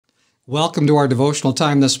Welcome to our devotional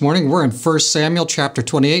time this morning. We're in 1 Samuel chapter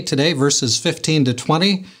 28 today, verses 15 to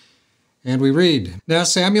 20. And we read, "Now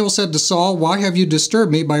Samuel said to Saul, 'Why have you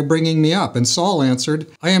disturbed me by bringing me up?' And Saul answered,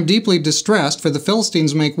 'I am deeply distressed, for the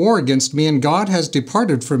Philistines make war against me, and God has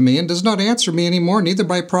departed from me, and does not answer me any more, neither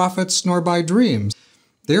by prophets nor by dreams.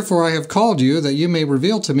 Therefore I have called you, that you may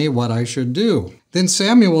reveal to me what I should do.' Then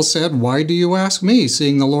Samuel said, 'Why do you ask me,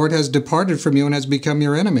 seeing the Lord has departed from you and has become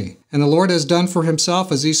your enemy? And the Lord has done for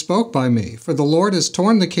himself as he spoke by me. For the Lord has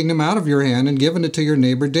torn the kingdom out of your hand and given it to your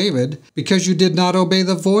neighbor David, because you did not obey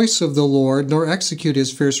the voice of the Lord, nor execute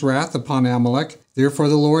his fierce wrath upon Amalek. Therefore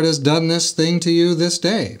the Lord has done this thing to you this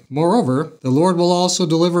day. Moreover, the Lord will also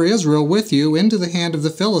deliver Israel with you into the hand of the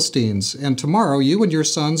Philistines, and tomorrow you and your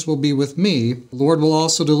sons will be with me. The Lord will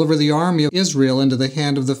also deliver the army of Israel into the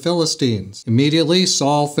hand of the Philistines.' Immediately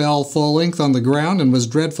Saul fell full length on the ground and was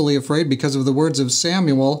dreadfully afraid because of the words of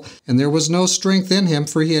Samuel, and there was no strength in him,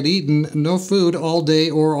 for he had eaten no food all day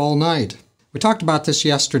or all night." We talked about this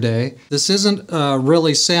yesterday. This isn't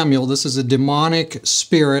really Samuel. This is a demonic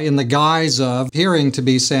spirit in the guise of appearing to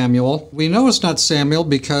be Samuel. We know it's not Samuel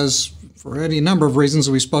because for any number of reasons,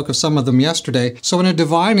 we spoke of some of them yesterday. So in a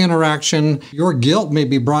divine interaction, your guilt may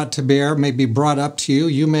be brought to bear, may be brought up to you.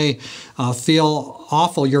 You may feel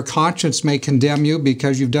awful. Your conscience may condemn you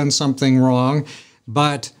because you've done something wrong.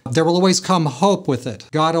 But there will always come hope with it.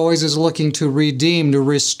 God always is looking to redeem, to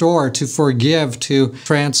restore, to forgive, to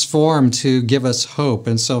transform, to give us hope.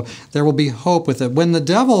 And so there will be hope with it. When the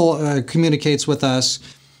devil communicates with us,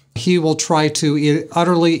 he will try to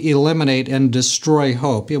utterly eliminate and destroy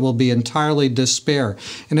hope. It will be entirely despair.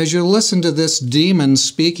 And as you listen to this demon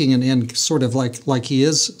speaking in sort of like he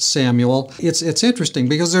is Samuel, it's interesting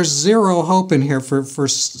because there's zero hope in here for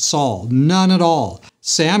Saul. None at all.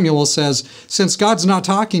 Samuel says, "Since God's not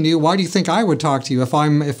talking to you, why do you think I would talk to you if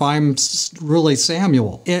I'm really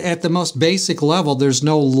Samuel?" At the most basic level, there's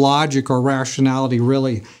no logic or rationality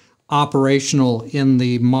really operational in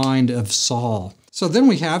the mind of Saul. So then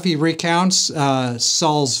he recounts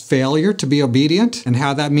Saul's failure to be obedient and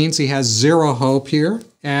how that means he has zero hope here.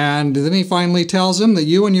 And then he finally tells him that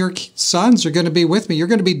you and your sons are going to be with me. You're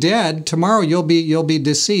going to be dead. Tomorrow you'll be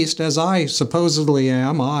deceased, as I supposedly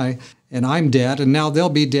am. And I'm dead, and now they'll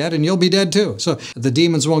be dead, and you'll be dead too. So the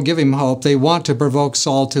demons won't give him hope. They want to provoke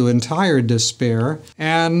Saul to entire despair,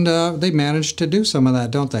 and they manage to do some of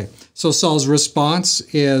that, don't they? So Saul's response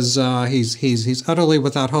is he's utterly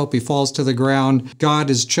without hope. He falls to the ground. God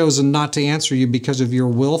has chosen not to answer you because of your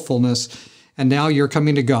willfulness, and now you're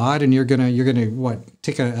coming to God, and you're gonna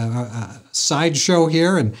take a sideshow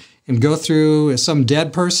here and go through some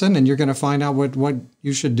dead person, and you're going to find out what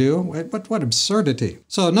you should do. What absurdity.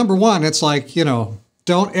 So number one, it's like,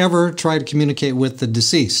 don't ever try to communicate with the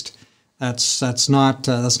deceased. That's not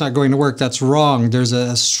going to work. That's wrong. There's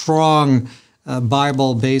a strong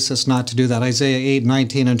Bible basis not to do that. Isaiah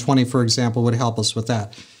 8:19 and 20, for example, would help us with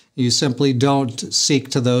that. You simply don't seek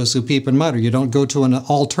to those who peep and mutter. You don't go to an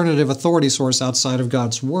alternative authority source outside of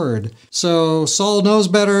God's word. So Saul knows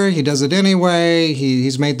better. He does it anyway.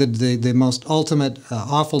 He's made the most ultimate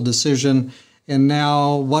awful decision. And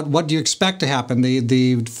now what do you expect to happen?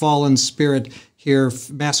 The fallen spirit here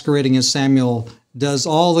masquerading as Samuel does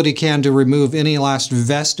all that he can to remove any last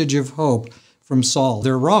vestige of hope from Saul.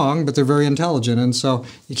 They're wrong, but they're very intelligent. And so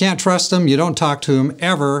you can't trust them. You don't talk to them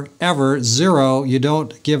ever, zero. You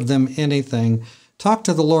don't give them anything. Talk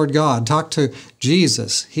to the Lord God. Talk to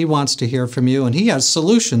Jesus. He wants to hear from you, and he has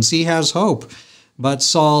solutions. He has hope. But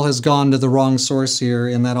Saul has gone to the wrong source here,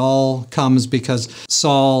 and that all comes because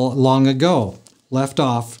Saul long ago left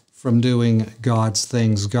off from doing God's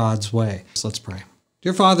things God's way. So let's pray.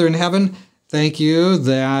 Dear Father in heaven, thank you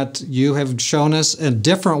that you have shown us a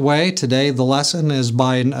different way. Today, the lesson is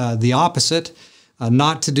by the opposite,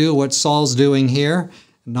 not to do what Saul's doing here,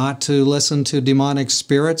 not to listen to demonic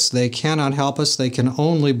spirits. They cannot help us. They can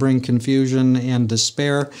only bring confusion and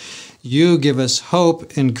despair. You give us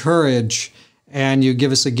hope and courage, and you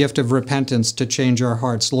give us a gift of repentance to change our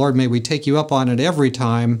hearts. Lord, may we take you up on it every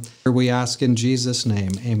time. We ask in Jesus'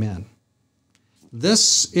 name, amen.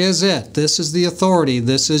 This is it. This is the authority.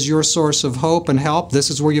 This is your source of hope and help. This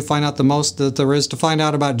is where you find out the most that there is to find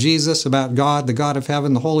out about Jesus, about God, the God of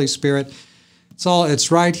heaven, the Holy Spirit.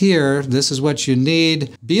 It's right here. This is what you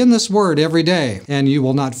need. Be in this word every day, and you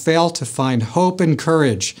will not fail to find hope and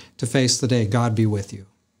courage to face the day. God be with you.